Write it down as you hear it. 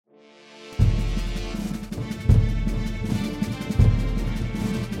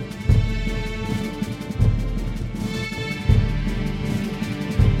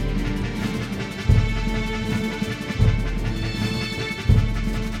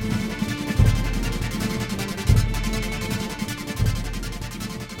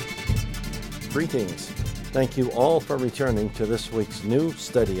Greetings. Thank you all for returning to this week's new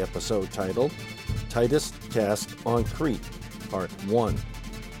study episode titled Titus Task on Crete, Part-1.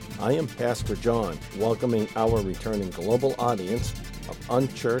 I am Pastor John, welcoming our returning global audience of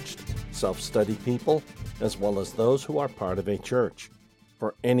unchurched, self-study people, as well as those who are part of a church.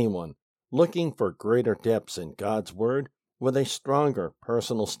 For anyone looking for greater depths in God's Word with a stronger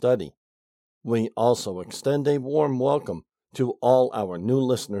personal study. We also extend a warm welcome to all our new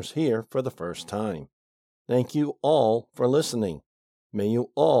listeners here for the first time. Thank you all for listening. May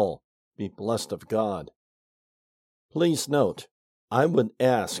you all be blessed of God. Please note, I would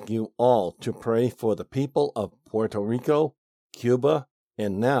ask you all to pray for the people of Puerto Rico, Cuba,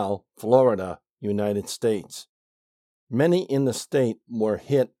 and now Florida, United States. Many in the state were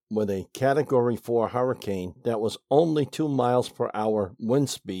hit with a Category 4 hurricane that was only 2 miles per hour wind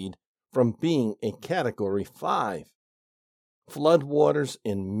speed from being a Category 5. Floodwaters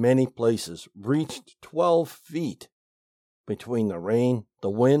in many places reached 12 feet. Between the rain, the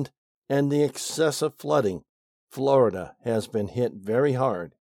wind, and the excessive flooding, Florida has been hit very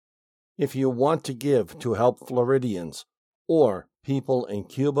hard. If you want to give to help Floridians or people in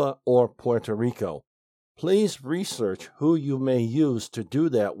Cuba or Puerto Rico, please research who you may use to do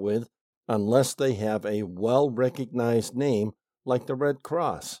that with unless they have a well-recognized name like the Red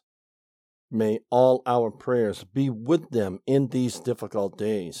Cross. May all our prayers be with them in these difficult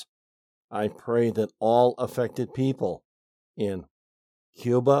days. I pray that all affected people in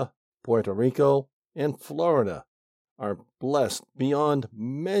Cuba, Puerto Rico, and Florida are blessed beyond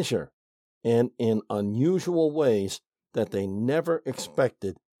measure and in unusual ways that they never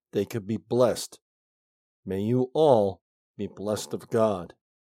expected they could be blessed. May you all be blessed of God.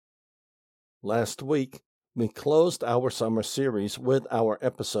 Last week, we closed our summer series with our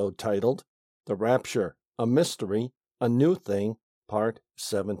episode titled The Rapture, a Mystery, a New Thing, Part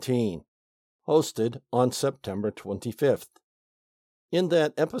 17, hosted on September 25th. In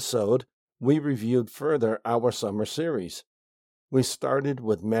that episode, we reviewed further our summer series. We started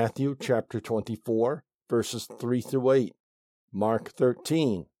with Matthew chapter 24, verses 3 through 8, Mark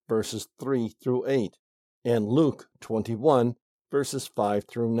 13, verses 3 through 8, and Luke 21, verses 5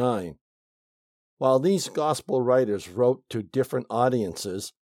 through 9. While these gospel writers wrote to different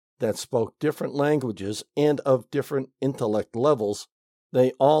audiences that spoke different languages and of different intellect levels,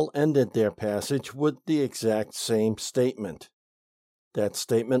 they all ended their passage with the exact same statement. That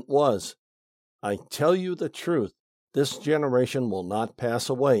statement was, I tell you the truth, this generation will not pass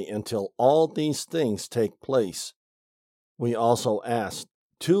away until all these things take place. We also asked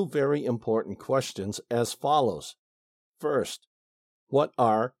 2 very important questions as follows. First, what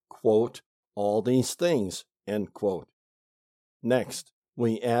are, quote, all these things, end quote? Next,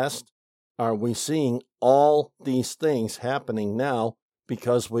 we asked, are we seeing all these things happening now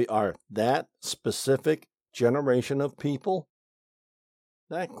because we are that specific generation of people?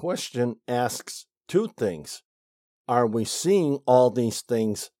 That question asks 2 things. Are we seeing all these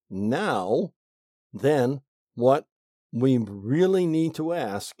things now? Then, what we really need to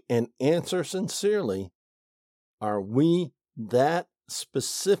ask and answer sincerely, are we that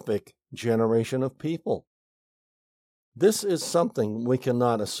specific generation of people? This is something we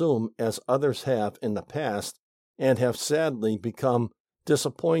cannot assume as others have in the past and have sadly become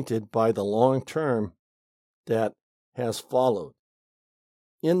disappointed by the long term that has followed.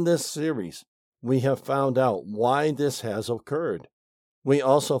 In this series, we have found out why this has occurred. We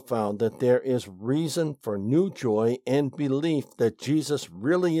also found that there is reason for new joy and belief that Jesus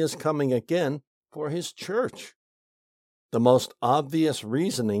really is coming again for his church. The most obvious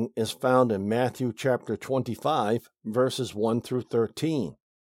reasoning is found in Matthew chapter 25, verses 1 through 13.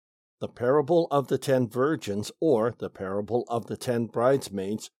 The parable of the 10 virgins, or the parable of the 10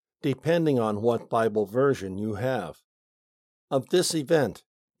 bridesmaids, depending on what Bible version you have. Of this event,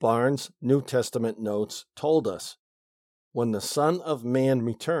 Barnes' New Testament notes told us, when the Son of Man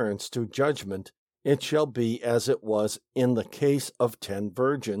returns to judgment, it shall be as it was in the case of 10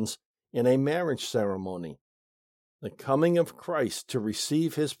 virgins in a marriage ceremony. The coming of Christ to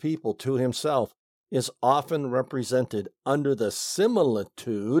receive his people to himself is often represented under the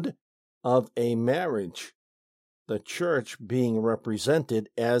similitude of a marriage, the church being represented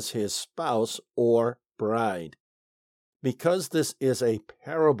as his spouse or bride. Because this is a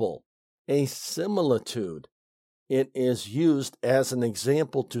parable, a similitude, it is used as an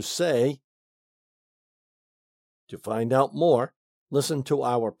example to say, to find out more, listen to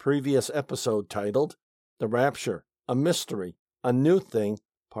our previous episode titled, The Rapture, a Mystery, a New Thing,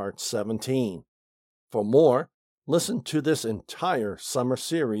 Part 17. For more, listen to this entire summer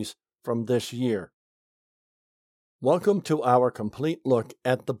series from this year. Welcome to our complete look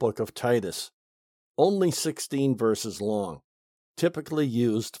at the book of Titus. only 16 verses long, typically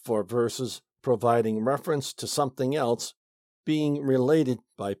used for verses providing reference to something else being related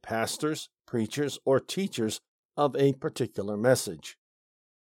by pastors, preachers, or teachers of a particular message.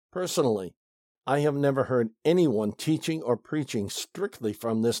 Personally, I have never heard anyone teaching or preaching strictly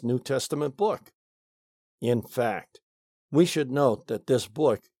from this New Testament book. In fact, we should note that this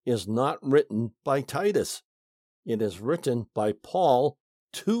book is not written by Titus. It is written by Paul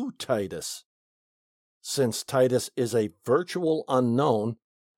to Titus. Since Titus is a virtual unknown,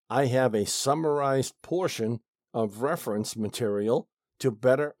 I have a summarized portion of reference material to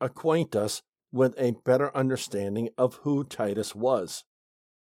better acquaint us with a better understanding of who Titus was.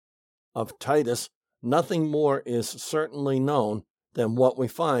 Of Titus, nothing more is certainly known than what we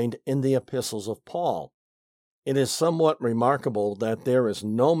find in the epistles of Paul. It is somewhat remarkable that there is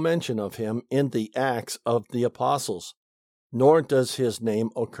no mention of him in the Acts of the Apostles, nor does his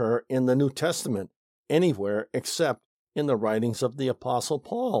name occur in the New Testament anywhere except in the writings of the Apostle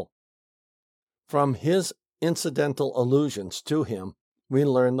Paul. From his incidental allusions to him, we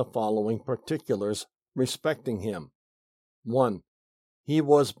learn the following particulars respecting him. 1. He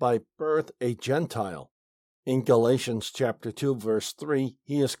was by birth a Gentile. In Galatians chapter 2, verse 3,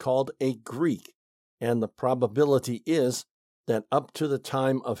 he is called a Greek, and the probability is that up to the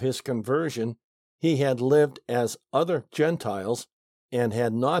time of his conversion, he had lived as other Gentiles and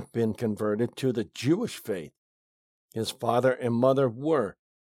had not been converted to the Jewish faith. His father and mother were,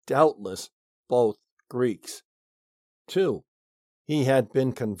 doubtless, both Greeks. 2. He had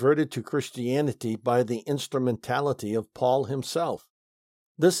been converted to Christianity by the instrumentality of Paul himself.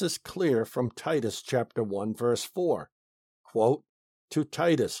 This is clear from Titus chapter 1, verse 4. Quote, "To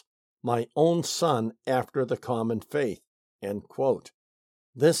Titus, my own son after the common faith." End quote.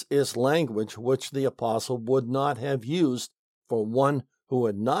 This is language which the apostle would not have used for one who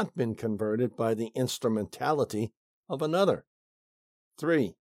had not been converted by the instrumentality of another.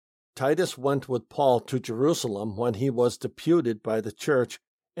 3. Titus went with Paul to Jerusalem when he was deputed by the church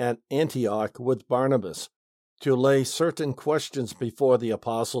at Antioch with Barnabas to lay certain questions before the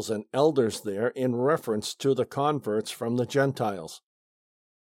apostles and elders there in reference to the converts from the Gentiles.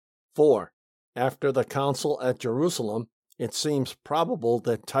 4. After the council at Jerusalem, it seems probable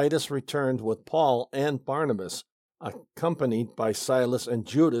that Titus returned with Paul and Barnabas, accompanied by Silas and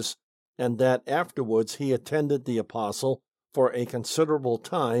Judas, and that afterwards he attended the apostle for a considerable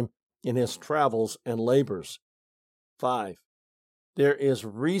time in his travels and labors. 5. There is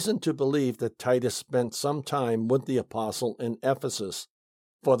reason to believe that Titus spent some time with the apostle in Ephesus,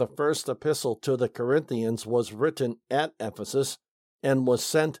 for the first epistle to the Corinthians was written at Ephesus and was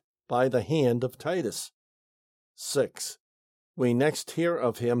sent by the hand of Titus. 6. We next hear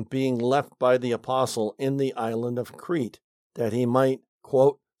of him being left by the apostle in the island of Crete, that he might,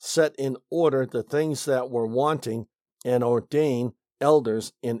 quote, set in order the things that were wanting and ordain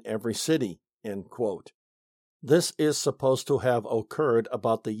elders in every city, end quote. This is supposed to have occurred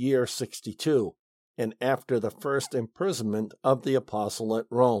about the year 62, and after the first imprisonment of the apostle at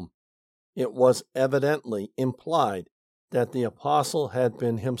Rome. It was evidently implied that the apostle had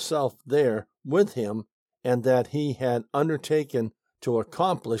been himself there with him, and that he had undertaken to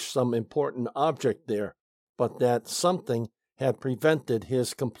accomplish some important object there, but that something had prevented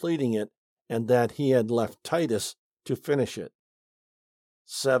his completing it, and that he had left Titus to finish it.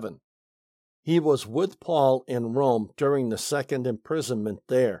 7. He was with Paul in Rome during the second imprisonment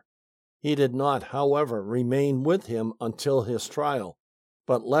there. He did not, however, remain with him until his trial,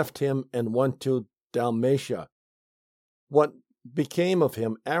 but left him and went to Dalmatia. What became of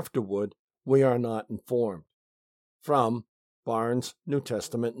him afterward, we are not informed. From Barnes' New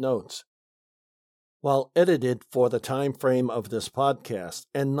Testament Notes. While edited for the time frame of this podcast,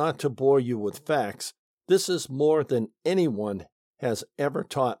 and not to bore you with facts, this is more than anyone has ever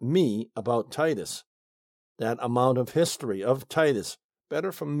taught me about Titus. That amount of history of Titus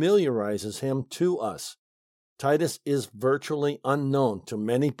better familiarizes him to us. Titus is virtually unknown to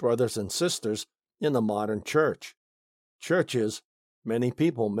many brothers and sisters in the modern church. Churches many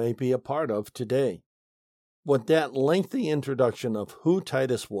people may be a part of today. With that lengthy introduction of who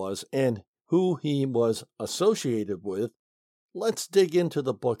Titus was and who he was associated with, let's dig into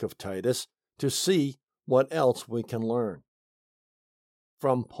the book of Titus to see what else we can learn.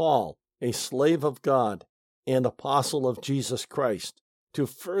 From Paul, a slave of God and apostle of Jesus Christ, to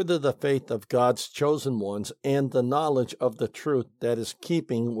further the faith of God's chosen ones and the knowledge of the truth that is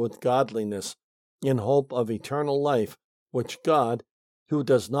keeping with godliness, in hope of eternal life, which God, who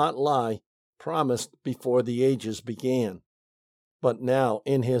does not lie, promised before the ages began. But now,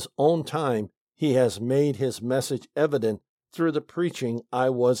 in his own time, he has made his message evident through the preaching I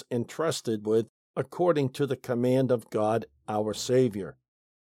was entrusted with according to the command of God our Savior.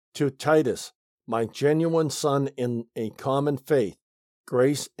 To Titus, my genuine son in a common faith,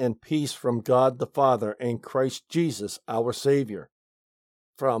 grace and peace from God the Father and Christ Jesus our Savior.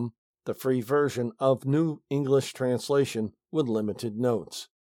 From the Free Version of New English Translation with limited notes.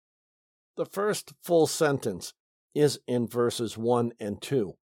 The first full sentence is in verses 1 and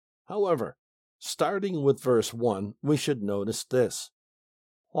 2. However, starting with verse 1, we should notice this.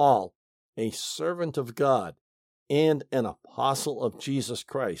 Paul, a servant of God and an apostle of Jesus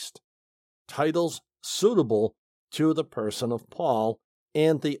Christ. Titles suitable to the person of Paul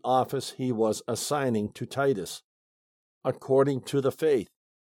and the office he was assigning to Titus. According to the faith,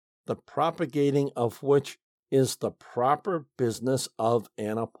 the propagating of which is the proper business of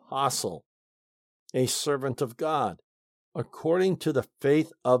an apostle, a servant of God, according to the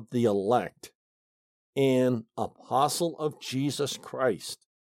faith of the elect, an apostle of Jesus Christ,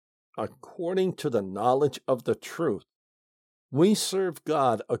 according to the knowledge of the truth. We serve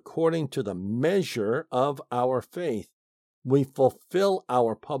God according to the measure of our faith. We fulfill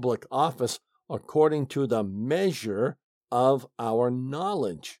our public office according to the measure of our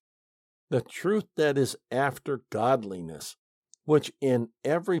knowledge. The truth that is after godliness, which in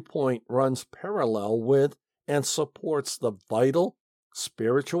every point runs parallel with and supports the vital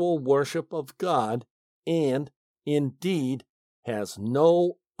spiritual worship of God, and indeed has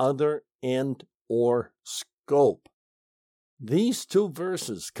no other end or scope. These two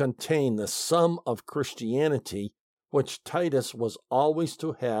verses contain the sum of Christianity which Titus was always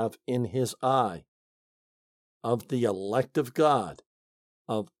to have in his eye, of the elect of God,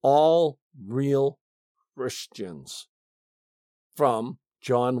 of all real Christians. From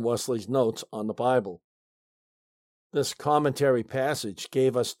John Wesley's Notes on the Bible. This commentary passage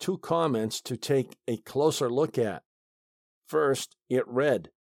gave us two comments to take a closer look at. First, it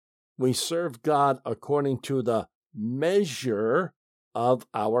read, "We serve God according to the measure of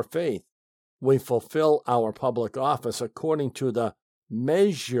our faith. We fulfill our public office according to the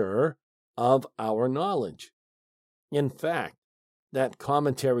measure of our knowledge." In fact, that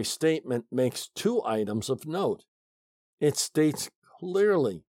commentary statement makes two items of note. It states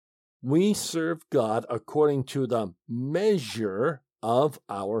clearly, we serve God according to the measure of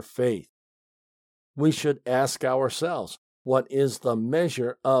our faith. We should ask ourselves, what is the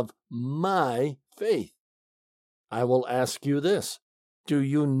measure of my faith? I will ask you this. Do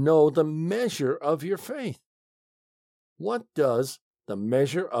you know the measure of your faith? What does the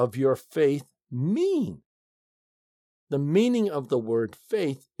measure of your faith mean? The meaning of the word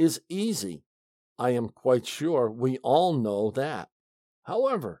faith is easy. I am quite sure we all know that.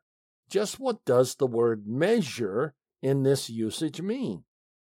 However, just what does the word measure in this usage mean?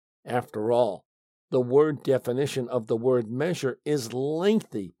 After all, the word definition of the word measure is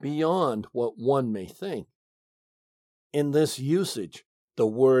lengthy beyond what one may think. In this usage, the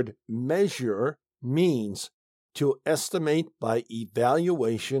word measure means to estimate by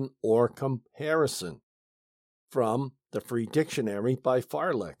evaluation or comparison, from the Free Dictionary by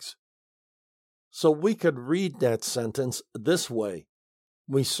Farlex. So we could read that sentence this way.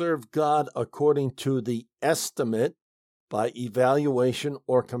 We serve God according to the estimate by evaluation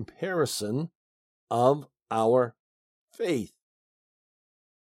or comparison of our faith.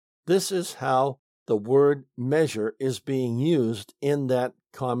 This is how the word measure is being used in that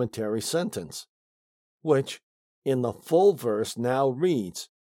commentary sentence, which in the full verse now reads,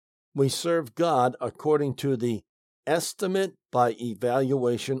 "We serve God according to the estimate by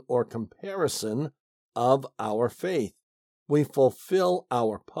evaluation or comparison of our faith. We fulfill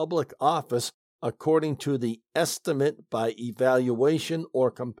our public office according to the estimate by evaluation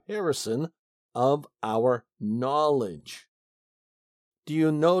or comparison of our knowledge." Do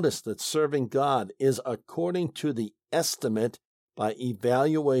you notice that serving God is according to the estimate by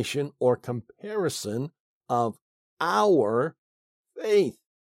evaluation or comparison of our faith?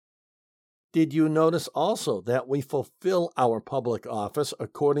 Did you notice also that we fulfill our public office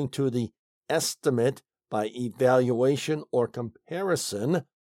according to the estimate by evaluation or comparison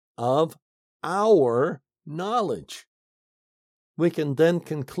of our knowledge? We can then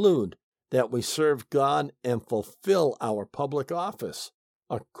conclude that we serve God and fulfill our public office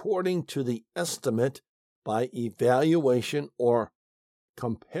according to the estimate by evaluation or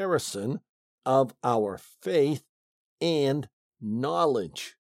comparison of our faith and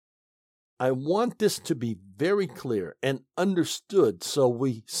knowledge. I want this to be very clear and understood so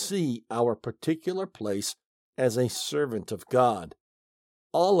we see our particular place as a servant of God.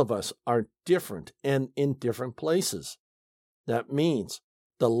 All of us are different and in different places. That means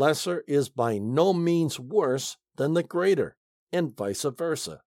the lesser is by no means worse than the greater, and vice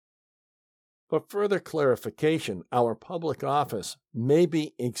versa. For further clarification, our public office may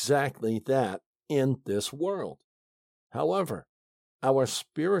be exactly that in this world. However, our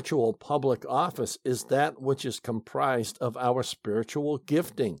spiritual public office is that which is comprised of our spiritual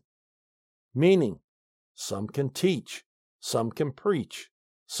gifting, meaning some can teach, some can preach,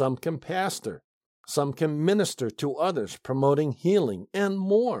 some can pastor, some can minister to others, promoting healing, and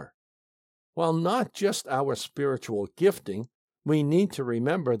more. While not just our spiritual gifting, we need to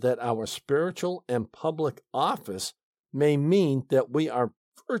remember that our spiritual and public office may mean that we are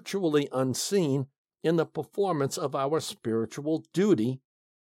virtually unseen in the performance of our spiritual duty,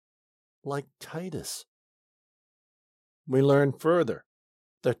 like Titus. We learn further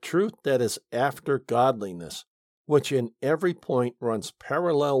the truth that is after godliness, which in every point runs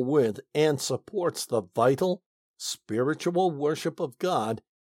parallel with and supports the vital spiritual worship of God,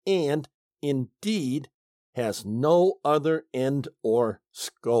 and indeed has no other end or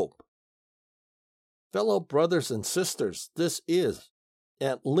scope. Fellow brothers and sisters, this is,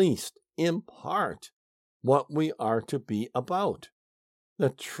 at least in part, what we are to be about. The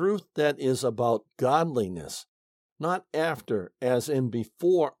truth that is about godliness, not after as in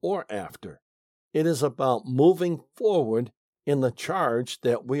before or after. It is about moving forward in the charge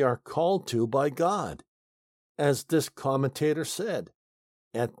that we are called to by God. As this commentator said,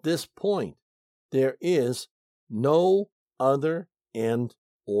 at this point, there is no other end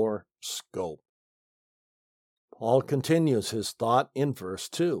or scope. Paul continues his thought in verse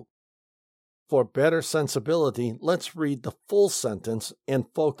 2. For better sensibility, let's read the full sentence and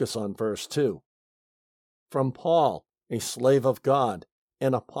focus on verse 2. From Paul, a slave of God,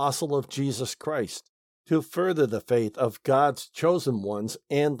 an apostle of Jesus Christ, to further the faith of God's chosen ones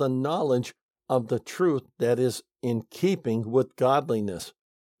and the knowledge of the truth that is in keeping with godliness,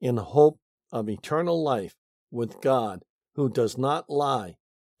 in hope of eternal life with God, who does not lie,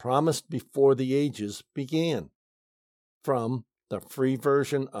 promised before the ages began. From the Free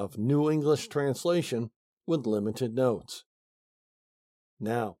Version of New English Translation with limited notes.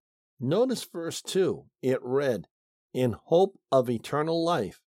 Now, notice verse 2. It read, in hope of eternal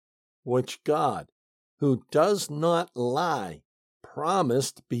life, which God, who does not lie,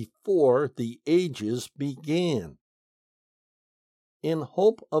 promised before the ages began. In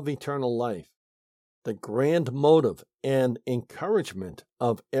hope of eternal life, the grand motive and encouragement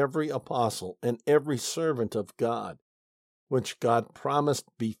of every apostle and every servant of God, which God promised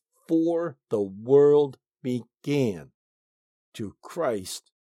before the world began, to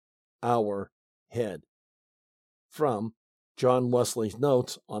Christ, our head. From John Wesley's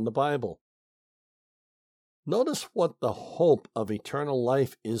Notes on the Bible. Notice what the hope of eternal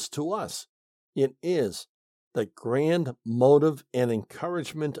life is to us. It is the grand motive and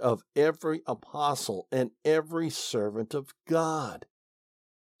encouragement of every apostle and every servant of God.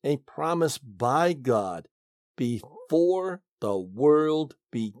 A promise by God before the world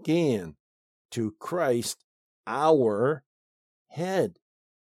began to Christ, our head.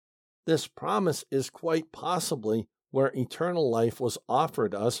 This promise is quite possibly where eternal life was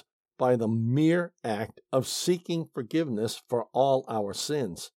offered us by the mere act of seeking forgiveness for all our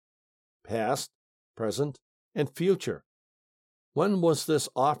sins, past, present, and future. When was this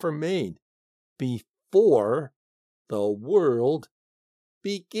offer made? Before the world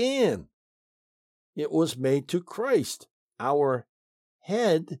began. It was made to Christ, our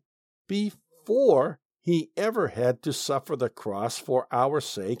head, before he ever had to suffer the cross for our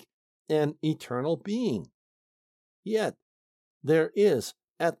sake and eternal being. Yet, there is,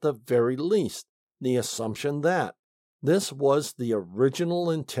 at the very least, the assumption that this was the original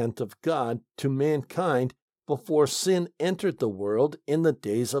intent of God to mankind before sin entered the world in the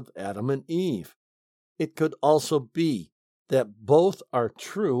days of Adam and Eve. It could also be that both are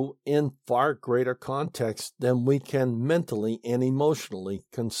true in far greater context than we can mentally and emotionally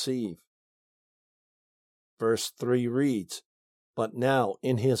conceive. Verse 3 reads, But now,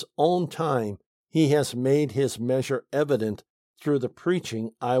 in his own time, he has made his measure evident through the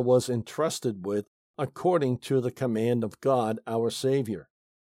preaching I was entrusted with, according to the command of God our Savior.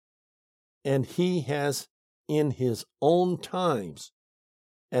 And he has in his own times,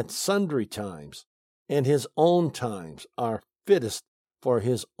 at sundry times, and his own times are fittest for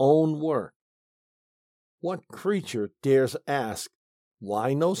his own work. What creature dares ask,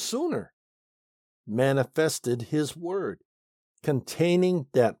 why no sooner? Manifested his word, containing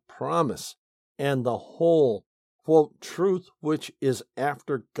that promise, and the whole, quote, truth which is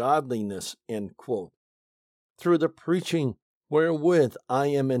after godliness, end quote, through the preaching wherewith I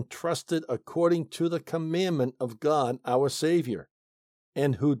am entrusted according to the commandment of God our Savior,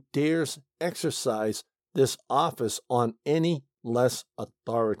 and who dares exercise this office on any less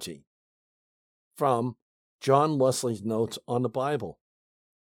authority. from John Wesley's Notes on the Bible.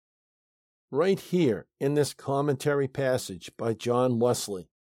 Right here in this commentary passage by John Wesley,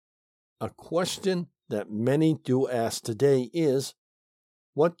 a question that many do ask today is,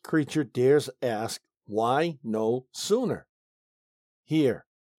 what creature dares ask, why no sooner? Here,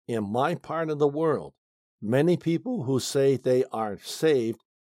 in my part of the world, many people who say they are saved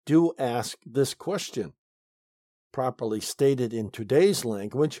do ask this question. Properly stated in today's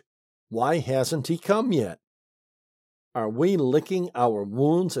language, why hasn't he come yet? Are we licking our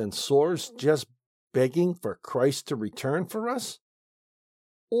wounds and sores just begging for Christ to return for us?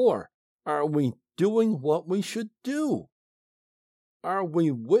 Or are we doing what we should do? Are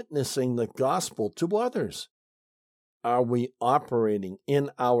we witnessing the gospel to others? Are we operating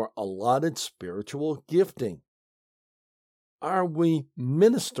in our allotted spiritual gifting? Are we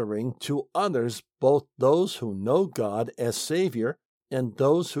ministering to others, both those who know God as Savior and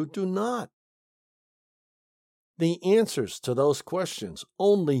those who do not? The answers to those questions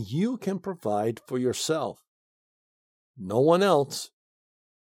only you can provide for yourself. No one else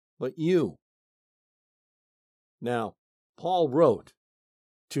but you. Now, Paul wrote,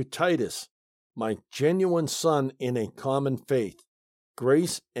 to Titus, my genuine son in a common faith,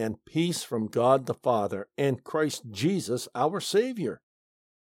 grace and peace from God the Father and Christ Jesus our Savior.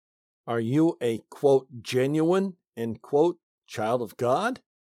 Are you a, quote, genuine, end quote, child of God?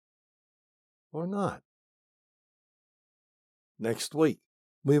 Or not? Next week,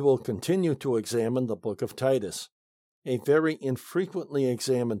 we will continue to examine the book of Titus, a very infrequently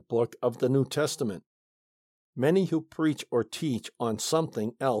examined book of the New Testament. Many who preach or teach on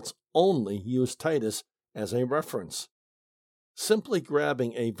something else only use Titus as a reference, simply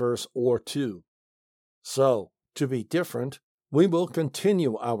grabbing a verse or two. So, to be different, we will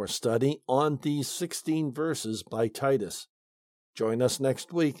continue our study on these 16 verses by Titus. Join us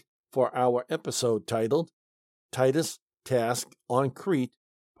next week for our episode titled Titus Task on Crete,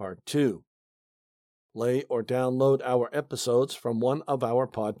 Part 2. Play or download our episodes from one of our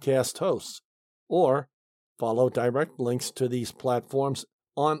podcast hosts, or follow direct links to these platforms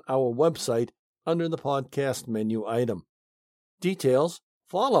on our website under the podcast menu item. Details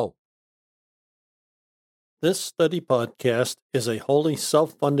follow. This study podcast is a wholly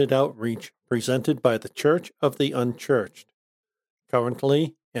self-funded outreach presented by the Church of the Unchurched.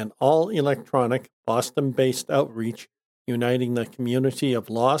 Currently, an all-electronic Boston-based outreach uniting the community of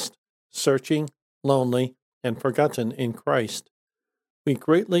lost, searching, lonely, and forgotten in Christ. We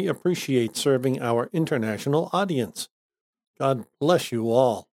greatly appreciate serving our international audience. God bless you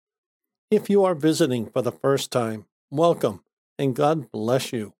all. If you are visiting for the first time, welcome, and God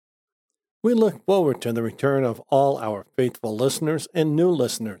bless you. We look forward to the return of all our faithful listeners and new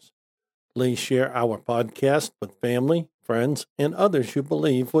listeners. Please share our podcast with family, friends, and others you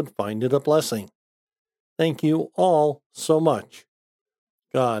believe would find it a blessing. Thank you all so much.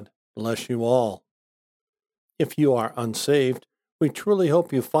 God bless you all. If you are unsaved, we truly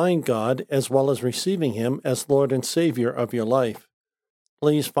hope you find God as well as receiving Him as Lord and Savior of your life.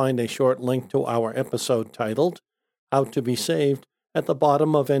 Please find a short link to our episode titled, How to Be Saved, at the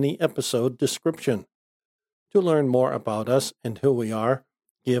bottom of any episode description. To learn more about us and who we are,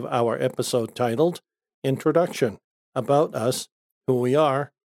 give our episode titled, Introduction, About Us, Who We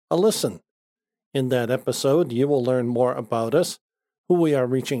Are, a listen. In that episode, you will learn more about us, who we are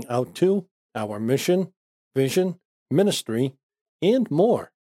reaching out to, our mission, vision, ministry, and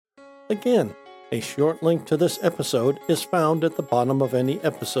more. Again, a short link to this episode is found at the bottom of any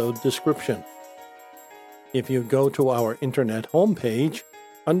episode description. If you go to our internet homepage,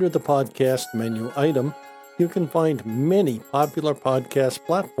 under the podcast menu item, you can find many popular podcast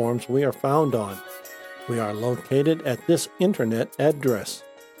platforms we are found on. We are located at this internet address,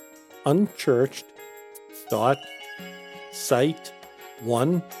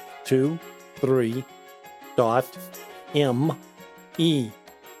 unchurched.site123.me.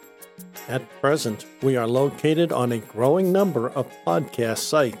 At present, we are located on a growing number of podcast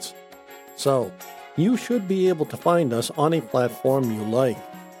sites, so you should be able to find us on a platform you like.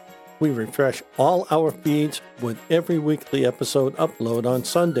 We refresh all our feeds with every weekly episode upload on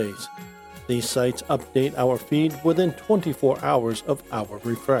Sundays. These sites update our feed within 24 hours of our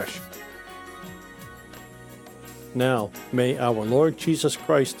refresh. Now, may our Lord Jesus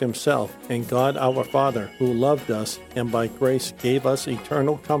Christ Himself and God our Father, who loved us and by grace gave us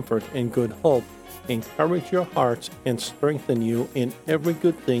eternal comfort and good hope, encourage your hearts and strengthen you in every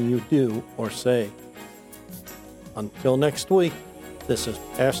good thing you do or say. Until next week, this is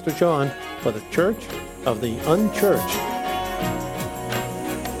Pastor John for the Church of the Unchurched.